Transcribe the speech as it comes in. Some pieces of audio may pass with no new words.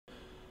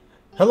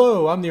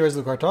Hello, I'm the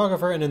Original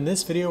Cartographer, and in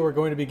this video we're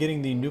going to be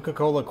getting the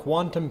Nuka-Cola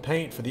Quantum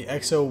Paint for the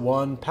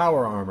X-01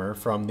 Power Armor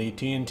from the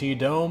TNT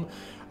Dome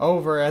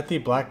over at the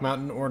Black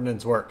Mountain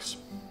Ordinance Works.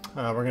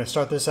 We're going to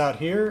start this out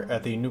here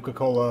at the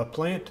Nuka-Cola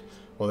plant,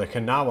 well the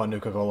Kanawa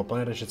Nuka-Cola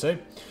plant I should say,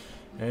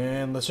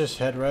 and let's just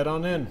head right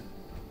on in.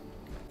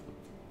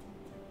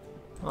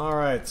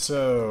 Alright,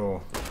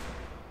 so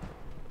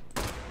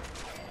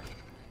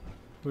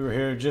we were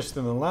here just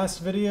in the last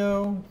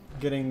video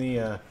getting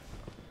the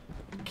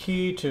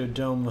key to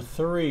Dome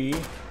 3.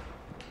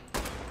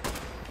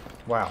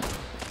 Wow.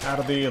 Out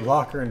of the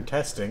locker and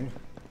testing.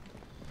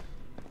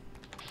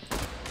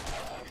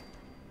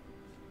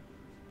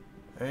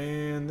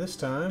 And this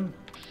time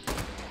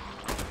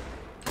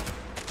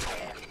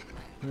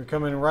we're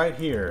coming right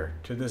here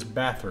to this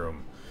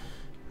bathroom.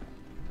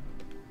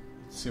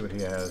 Let's see what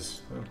he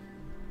has. Oh.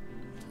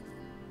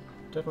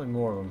 Definitely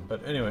more of them,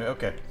 but anyway,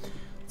 okay.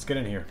 Let's get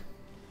in here.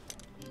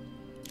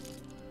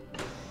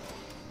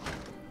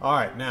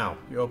 Alright, now,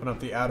 you open up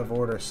the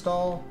out-of-order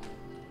stall,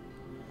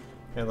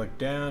 and look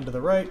down to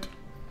the right,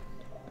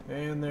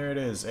 and there it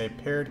is, a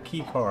paired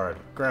key card.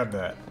 Grab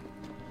that.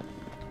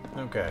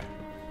 Okay.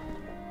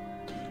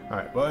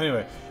 Alright, well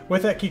anyway,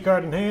 with that key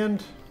card in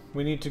hand,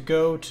 we need to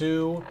go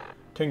to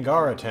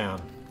Tangara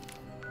Town.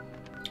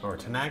 Or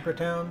Tanagra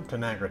Town?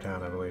 Tanagra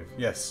Town, I believe.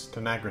 Yes,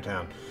 Tanagra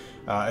Town.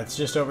 It's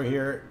just over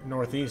here,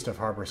 northeast of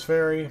Harper's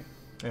Ferry,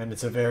 and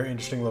it's a very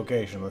interesting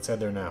location. Let's head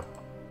there now.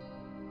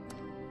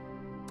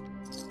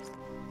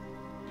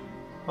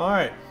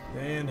 Alright,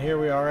 and here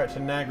we are at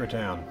Tanagra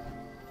Town.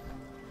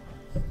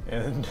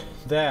 And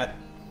that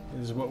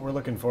is what we're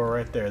looking for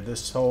right there,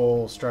 this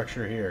whole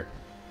structure here,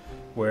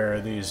 where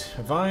these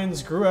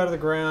vines grew out of the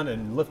ground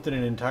and lifted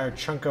an entire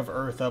chunk of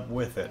earth up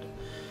with it.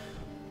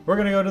 We're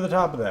going to go to the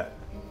top of that.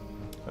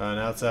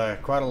 Now it's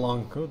quite a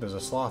long... Oh, there's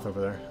a sloth over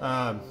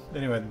there.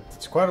 Anyway,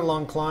 it's quite a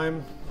long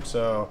climb,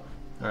 so...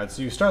 Alright,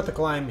 so you start the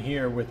climb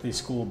here with the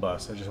school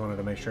bus. I just wanted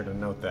to make sure to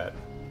note that.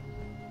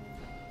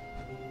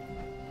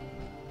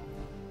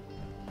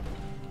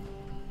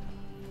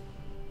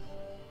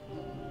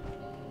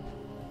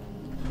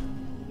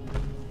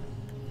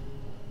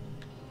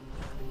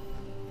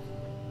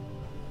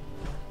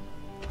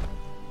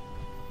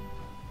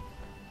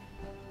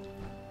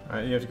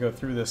 Alright, you have to go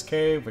through this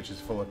cave, which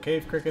is full of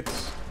cave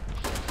crickets.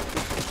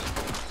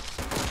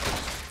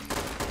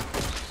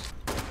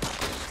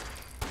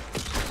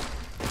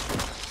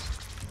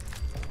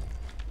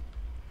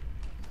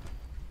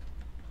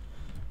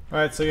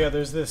 Alright, so yeah,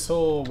 there's this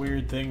whole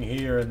weird thing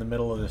here in the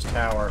middle of this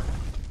tower.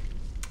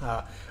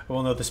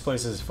 Well, no, this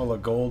place is full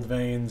of gold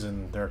veins,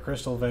 and there are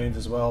crystal veins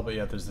as well, but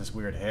yeah, there's this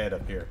weird head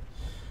up here.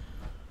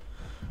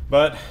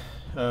 But,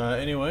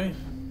 anyway,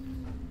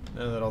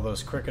 now that all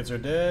those crickets are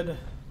dead,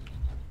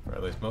 or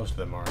at least most of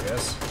them are, I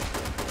guess.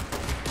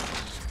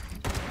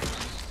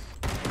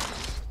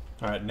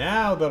 Alright,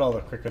 now that all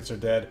the crickets are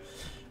dead,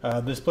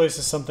 this place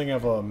is something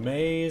of a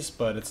maze,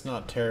 but it's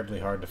not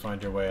terribly hard to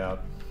find your way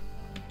out.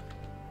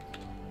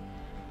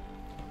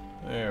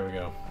 There we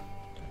go.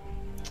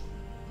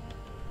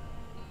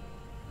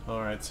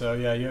 Alright, so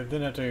yeah, you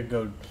then have to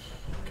go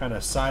kind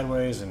of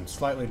sideways and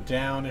slightly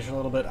downish a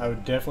little bit. I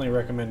would definitely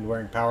recommend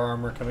wearing power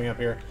armor coming up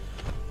here,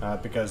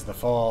 because the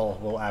fall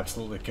will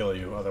absolutely kill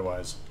you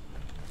otherwise.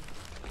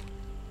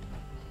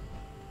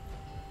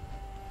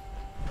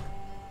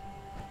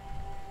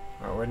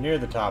 Alright, we're near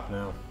the top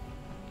now.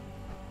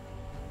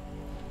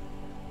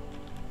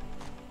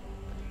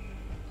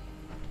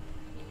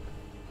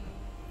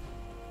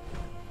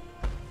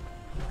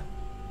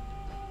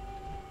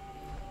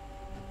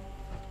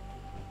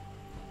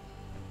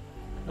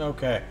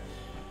 Okay,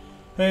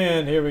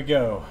 and here we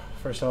go.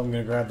 First of all, I'm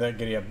going to grab that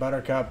Giddy Up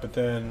Buttercup, but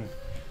then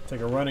take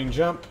a running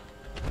jump.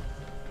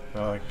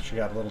 Oh, she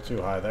got a little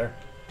too high there.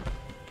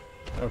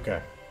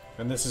 Okay,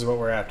 and this is what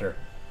we're after.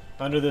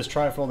 Under this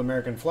trifold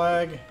American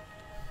flag,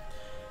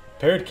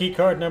 paired key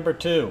card number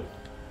 2.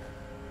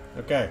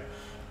 Okay,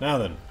 now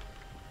then,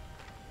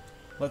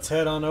 let's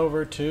head on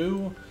over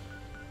to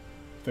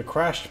the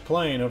crashed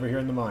plane over here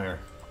in the mire.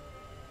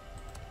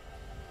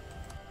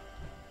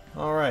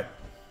 Alright.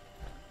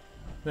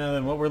 Now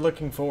then, what we're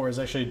looking for is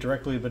actually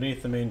directly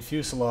beneath the main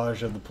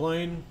fuselage of the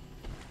plane.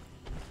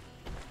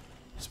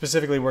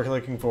 Specifically, we're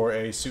looking for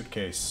a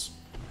suitcase.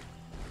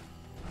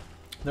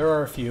 There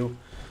are a few,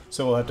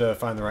 so we'll have to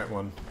find the right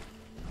one.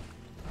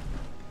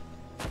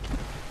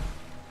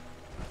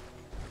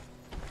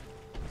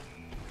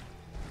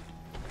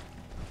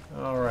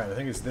 Alright, I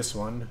think it's this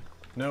one.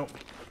 Nope.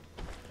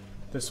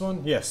 This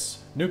one?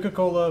 Yes.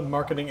 Nuka-Cola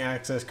Marketing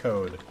Access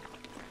Code.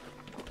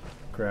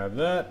 Grab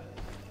that.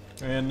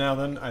 And now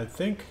then, I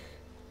think...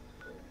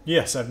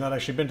 Yes, I've not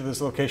actually been to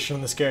this location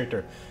on this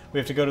character. We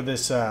have to go to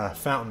this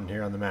fountain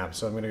here on the map,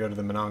 so I'm going to go to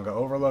the Monongah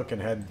Overlook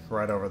and head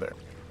right over there.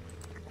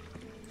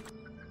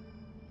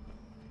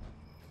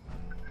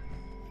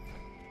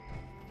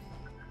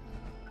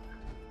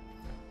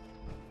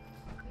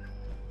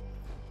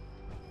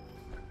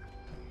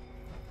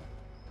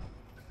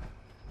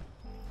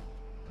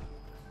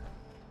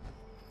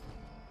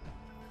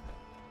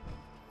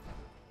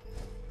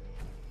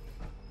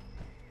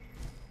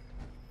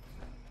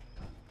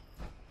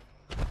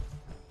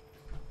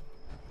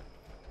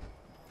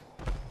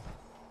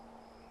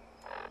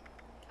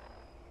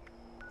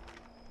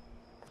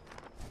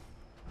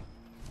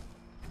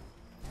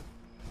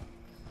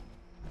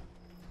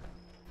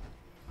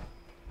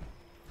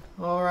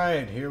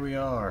 Alright, here we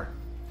are.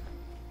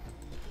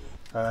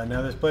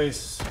 Now this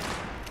place,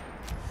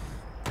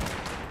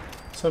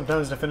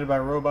 sometimes defended by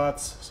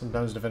robots,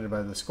 sometimes defended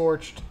by the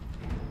Scorched.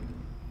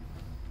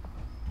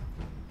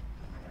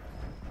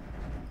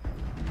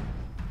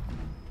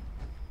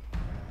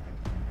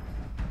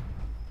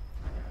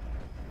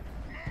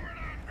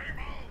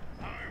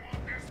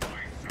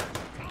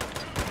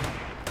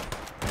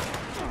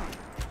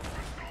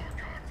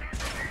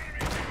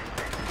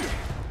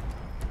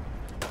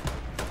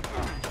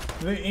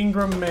 The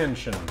Ingram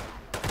Mansion. I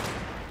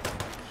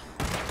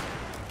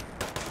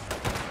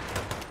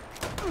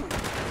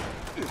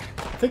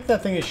think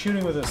that thing is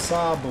shooting with a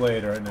saw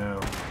blade right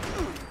now.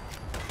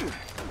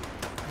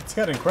 It's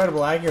got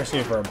incredible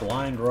accuracy for a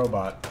blind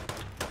robot.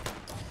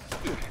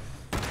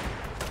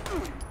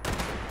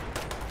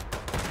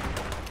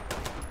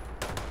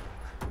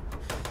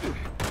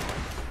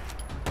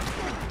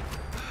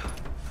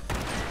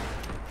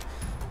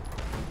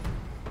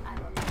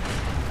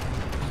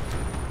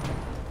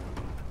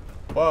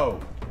 Whoa.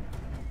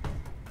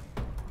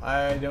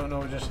 I don't know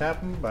what just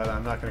happened, but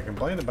I'm not going to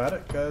complain about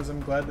it because I'm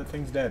glad that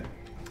thing's dead.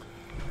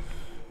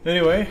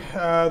 Anyway,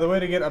 the way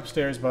to get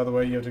upstairs, by the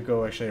way, you have to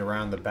go actually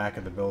around the back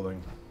of the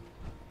building.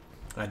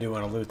 I do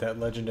want to loot that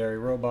legendary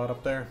robot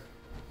up there.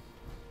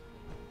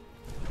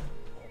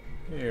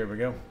 Here we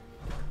go.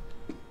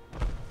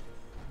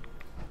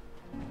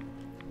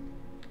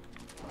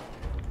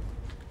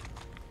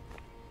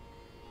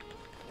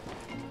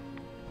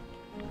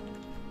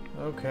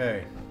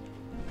 Okay.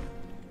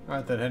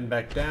 Alright, then heading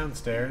back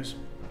downstairs.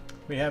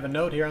 We have a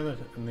note here on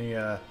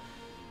the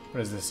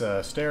what is this,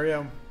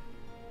 stereo?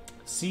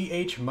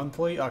 CH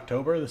Monthly,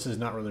 October. This is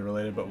not really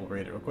related, but we'll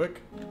read it real quick.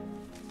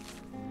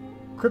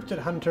 Cryptid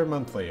Hunter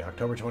Monthly,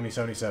 October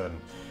 2077.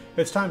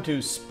 It's time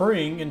to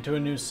spring into a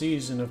new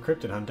season of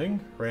cryptid hunting.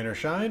 Rain or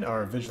shine,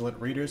 our vigilant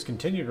readers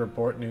continue to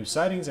report new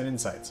sightings and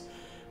insights.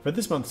 For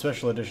this month's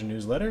special edition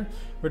newsletter,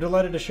 we're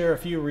delighted to share a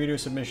few reader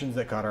submissions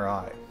that caught our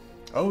eye.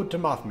 Ode to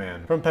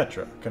Mothman, from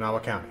Petra,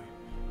 Kanawha County.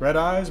 Red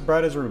eyes,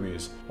 bright as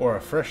rubies, or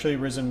a freshly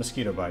risen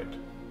mosquito bite.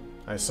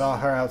 I saw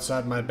her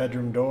outside my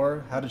bedroom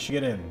door. How did she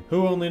get in?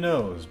 Who only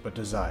knows but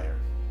desire.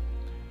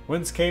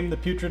 Whence came the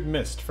putrid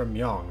mist from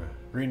Yong,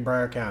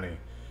 Greenbrier County?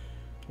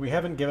 We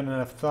haven't given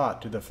enough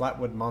thought to the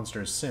Flatwood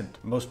monster's scent.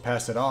 Most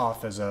pass it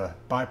off as a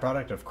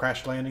byproduct of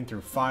crash landing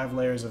through 5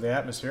 layers of the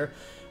atmosphere,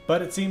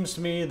 but it seems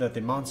to me that the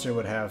monster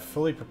would have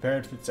fully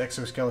prepared its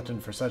exoskeleton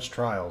for such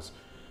trials.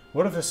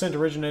 What if the scent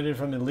originated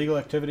from illegal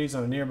activities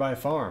on a nearby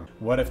farm?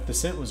 What if the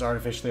scent was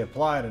artificially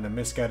applied in a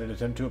misguided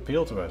attempt to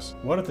appeal to us?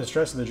 What if the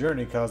stress of the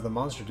journey caused the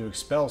monster to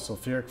expel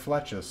sulfuric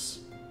fletches?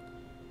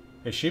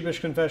 A sheepish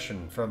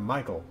confession from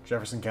Michael,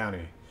 Jefferson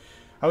County.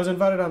 I was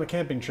invited on a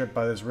camping trip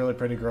by this really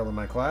pretty girl in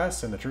my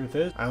class, and the truth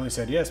is, I only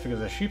said yes because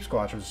a sheep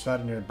squatch was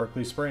spotted near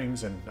Berkeley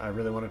Springs, and I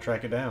really want to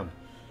track it down.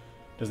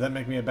 Does that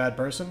make me a bad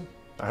person?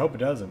 I hope it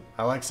doesn't.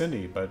 I like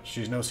Cindy, but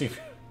she's no sheep.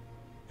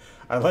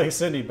 I like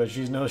Cindy, but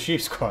she's no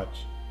sheep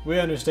squatch. We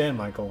understand,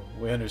 Michael.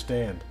 We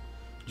understand.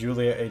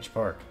 Julia H.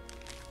 Park.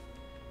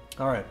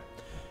 Alright.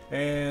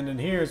 And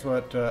here's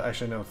what...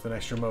 actually, no, it's the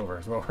next room over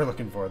is what we're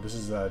looking for. This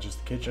is just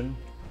the kitchen.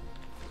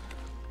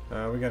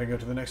 We gotta go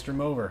to the next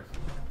room over.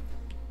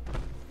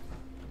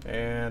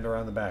 And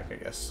around the back, I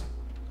guess.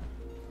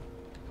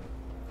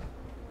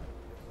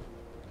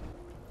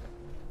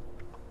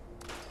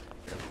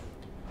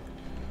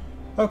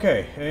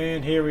 Okay,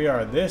 and here we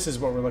are. This is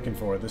what we're looking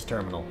for, this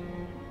terminal.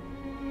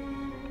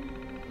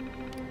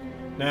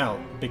 Now,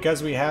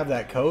 because we have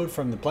that code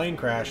from the plane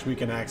crash, we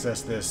can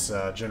access this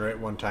generate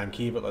one-time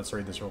key, but let's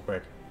read this real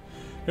quick.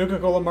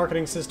 Nuka-Cola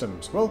Marketing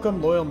Systems.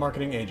 Welcome, loyal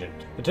marketing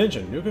agent.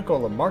 Attention,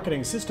 Nuka-Cola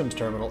Marketing Systems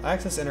Terminal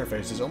access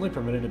interface is only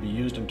permitted to be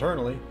used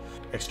internally.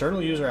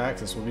 External user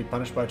access will be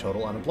punished by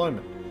total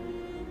unemployment.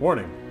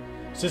 Warning,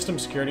 system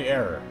security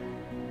error.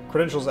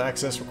 Credentials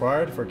access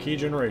required for key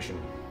generation.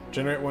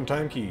 Generate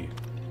one-time key.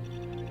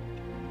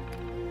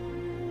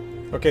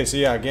 Okay, so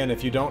yeah, again,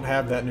 if you don't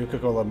have that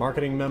Nuka-Cola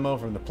marketing memo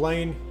from the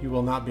plane, you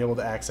will not be able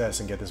to access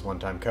and get this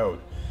one-time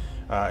code.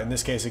 In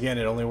this case, again,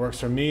 it only works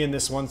for me in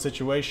this one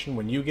situation.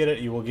 When you get it,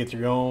 you will get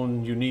your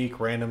own unique,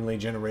 randomly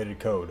generated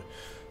code.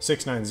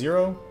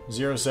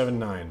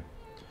 690079.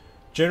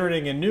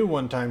 Generating a new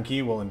one-time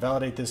key will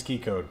invalidate this key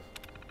code.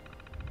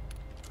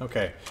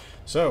 Okay,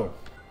 so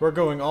we're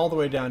going all the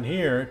way down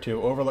here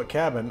to Overlook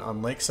Cabin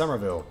on Lake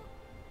Somerville.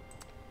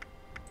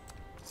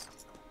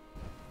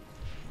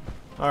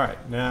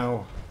 Alright,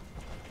 now,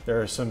 there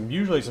are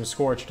usually some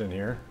Scorched in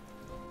here.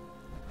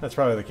 That's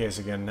probably the case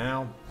again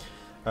now.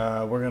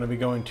 We're going to be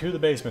going to the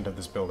basement of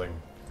this building.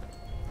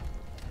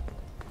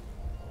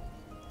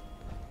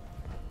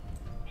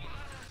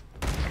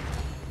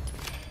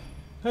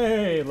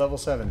 Hey, level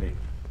 70.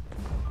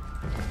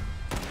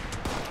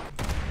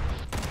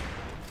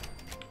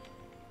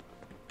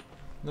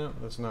 No,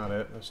 that's not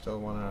it. There's still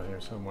one out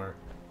here somewhere.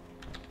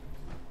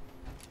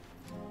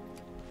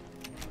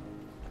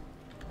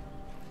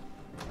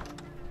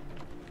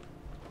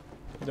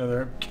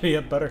 Another giddy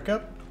up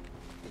Buttercup.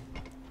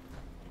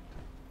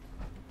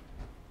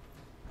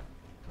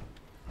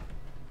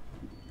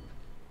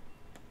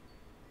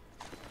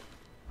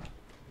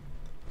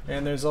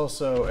 And there's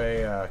also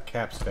a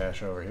cap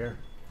stash over here.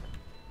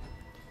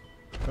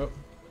 Oh.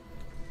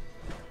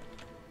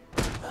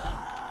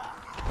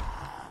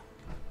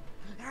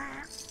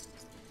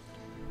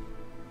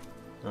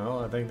 Well,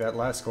 I think that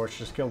last scorch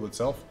just killed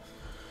itself.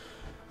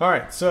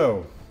 Alright,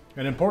 so,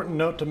 an important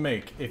note to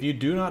make. If you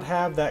do not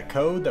have that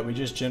code that we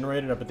just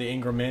generated up at the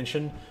Ingram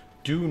Mansion,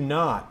 do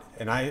not,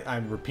 and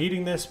I'm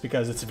repeating this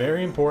because it's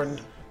very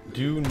important,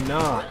 do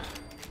not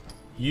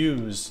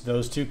use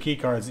those 2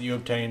 keycards that you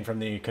obtained from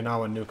the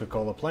Kanawa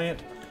Nuka-Cola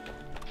plant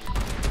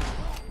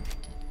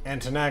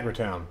and Tanagra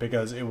Town,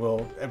 because it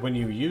will, when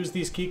you use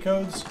these key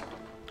codes,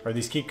 or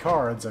these key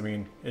cards, I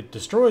mean, it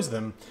destroys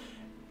them,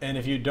 and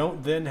if you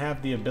don't then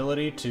have the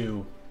ability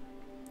to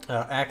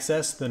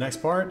access the next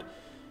part,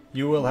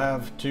 you will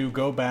have to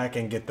go back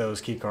and get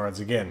those key cards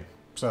again.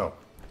 So,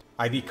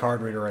 ID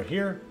card reader right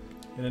here,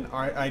 and an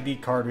ID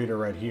card reader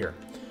right here.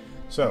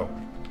 So,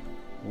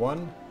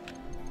 1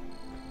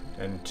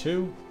 and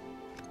 2.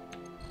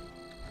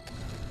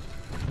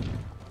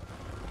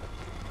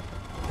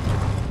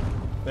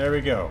 There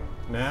we go.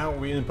 Now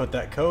we input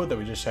that code that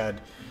we just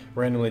had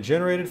randomly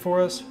generated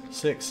for us,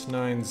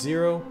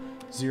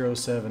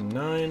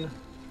 690079.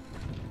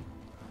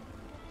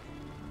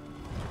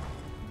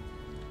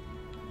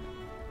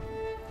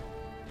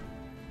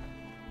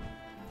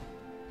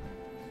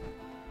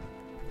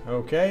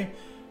 Okay,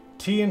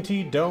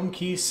 TNT Dome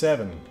key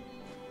 7.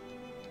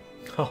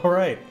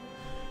 Alright,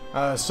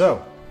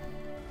 so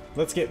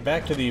let's get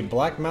back to the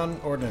Black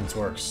Mountain Ordinance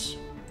Works.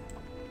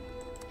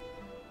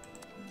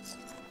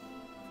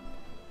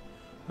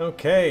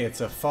 Okay,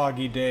 it's a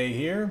foggy day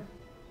here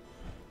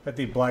at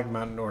the Black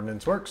Mountain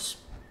Ordinance Works.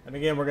 And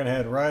again, we're going to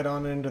head right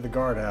on into the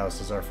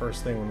guardhouse as our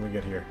first thing when we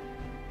get here.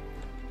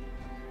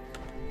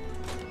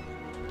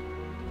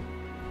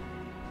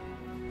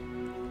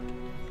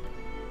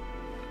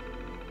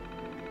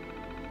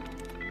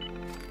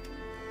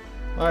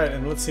 Alright,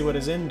 and let's see what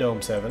is in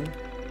Dome 7.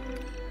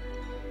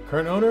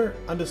 Current owner,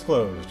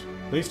 undisclosed.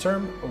 Lease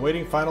term,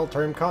 awaiting final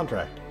term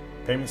contract.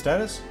 Payment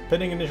status,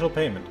 pending initial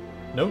payment.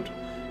 Note,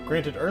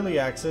 granted early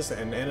access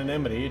and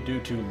anonymity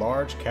due to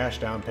large cash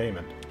down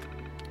payment.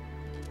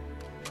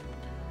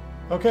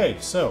 Okay,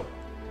 so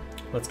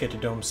let's get to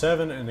Dome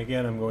 7, and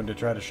again I'm going to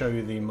try to show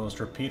you the most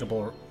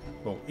repeatable,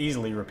 well,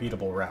 easily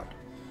repeatable route.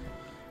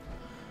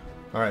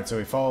 Alright, so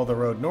we follow the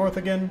road north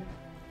again,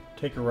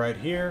 take a right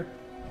here.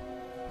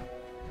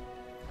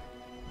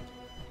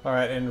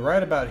 Alright, and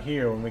right about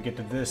here, when we get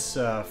to this,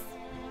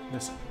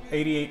 this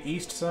 88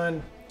 East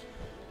sign,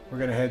 we're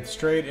going to head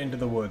straight into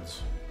the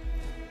woods.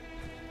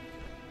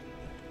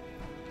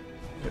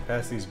 Get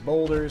past these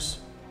boulders.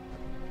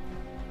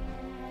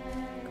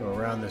 Go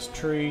around this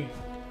tree.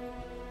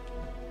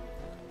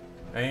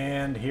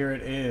 And here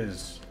it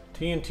is.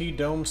 TNT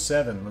Dome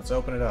 7. Let's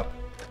open it up.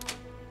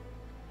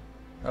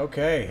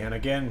 Okay, and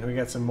again, we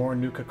got some more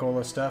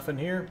Nuka-Cola stuff in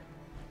here.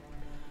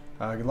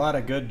 A lot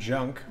of good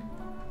junk.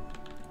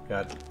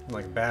 Got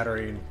like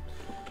battery and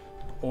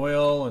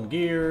oil and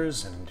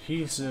gears and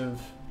adhesive.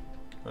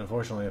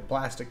 Unfortunately a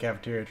plastic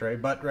cafeteria tray,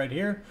 but right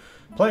here,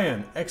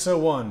 plan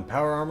X-01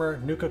 power armor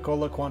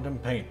Nuka-Cola quantum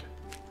paint.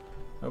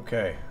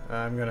 Okay,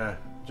 I'm gonna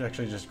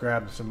actually just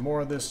grab some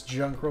more of this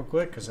junk real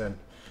quick because then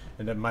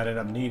I might end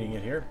up needing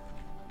it here.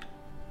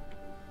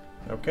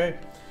 Okay,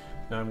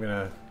 now I'm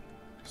gonna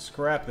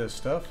scrap this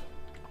stuff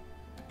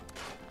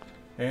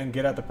and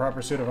get out the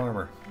proper suit of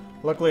armor.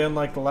 Luckily,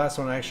 unlike the last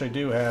one, I actually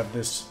do have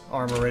this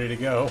armor ready to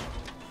go.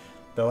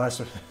 The last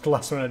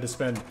one I had to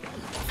spend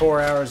 4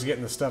 hours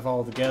getting the stuff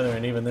all together,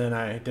 and even then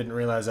I didn't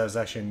realize I was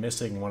actually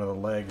missing one of the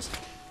legs.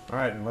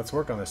 Alright, and let's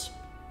work on this.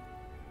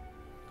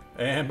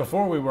 And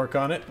before we work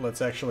on it,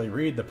 let's actually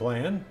read the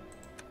plan.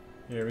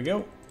 Here we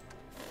go.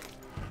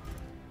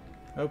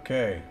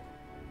 Okay.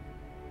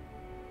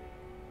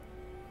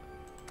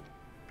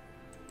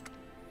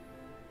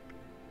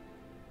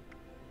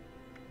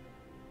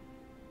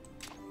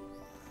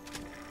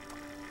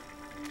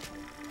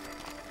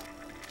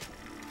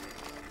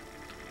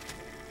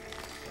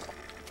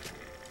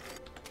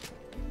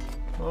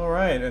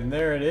 Alright, and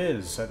there it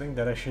is. I think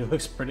that actually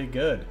looks pretty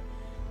good.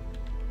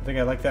 I think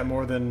I like that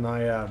more than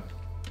my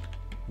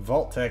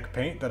Vault-Tec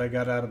paint that I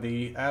got out of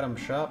the Atom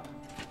shop.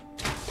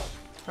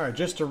 Alright,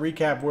 just to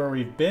recap where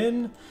we've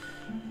been.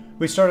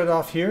 We started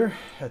off here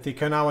at the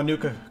Kanawa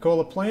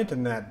Nuka-Cola plant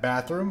in that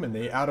bathroom in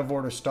the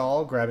out-of-order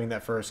stall, grabbing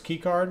that first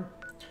keycard.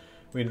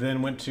 We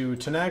then went to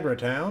Tanagra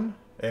Town,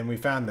 and we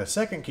found the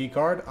second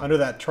keycard under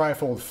that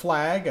trifold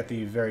flag at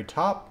the very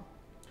top.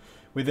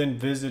 We then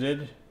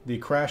visited the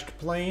crashed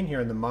plane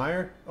here in the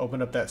mire,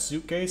 opened up that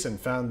suitcase and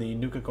found the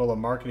Nuka-Cola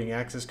marketing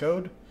access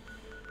code.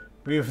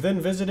 We have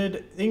then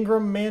visited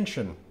Ingram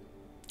Mansion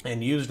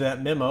and used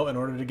that memo in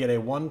order to get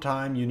a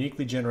one-time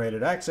uniquely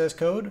generated access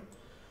code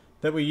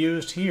that we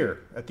used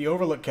here at the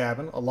Overlook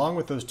cabin along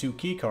with those 2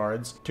 key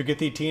cards to get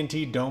the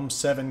TNT Dome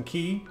 7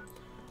 key,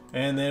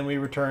 and then we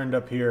returned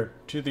up here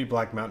to the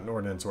Black Mountain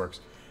Ordinance Works.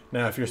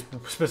 Now if you're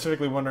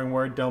specifically wondering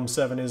where Dome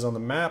 7 is on the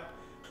map,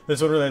 this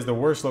one really has the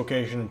worst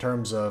location in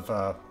terms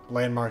of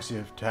landmarks you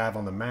have to have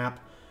on the map.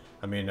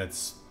 I mean,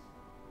 it's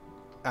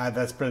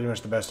that's pretty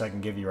much the best I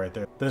can give you right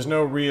there. There's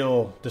no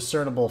real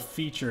discernible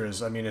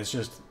features. I mean, it's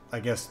just, I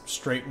guess,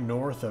 straight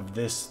north of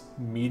this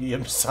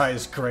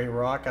medium-sized gray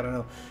rock. I don't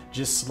know,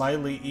 just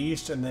slightly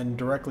east and then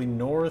directly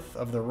north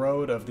of the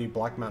road of the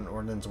Black Mountain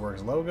Ordinance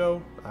Works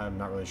logo. I'm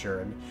not really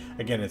sure. And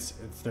again,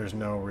 there's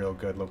no real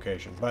good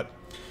location. But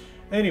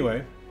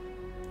anyway,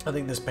 I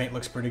think this paint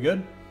looks pretty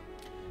good.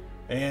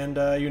 And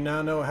you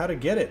now know how to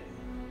get it.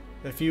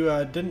 If you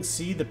didn't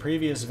see the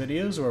previous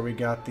videos where we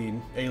got the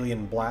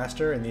alien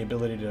blaster and the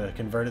ability to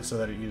convert it so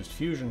that it used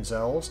fusion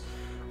cells,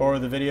 or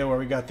the video where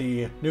we got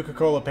the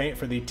Nuka-Cola paint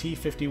for the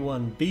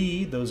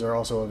T51B, those are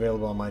also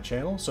available on my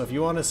channel. So if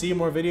you want to see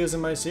more videos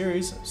in my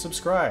series,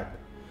 subscribe.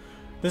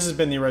 This has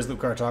been the Resolute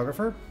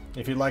Cartographer.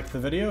 If you liked the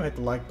video, hit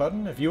the like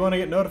button. If you want to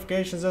get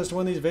notifications as to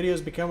when these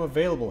videos become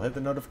available, hit the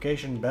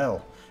notification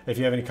bell. If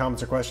you have any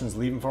comments or questions,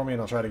 leave them for me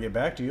and I'll try to get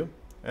back to you.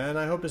 And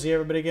I hope to see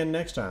everybody again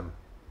next time.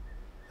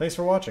 Thanks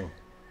for watching.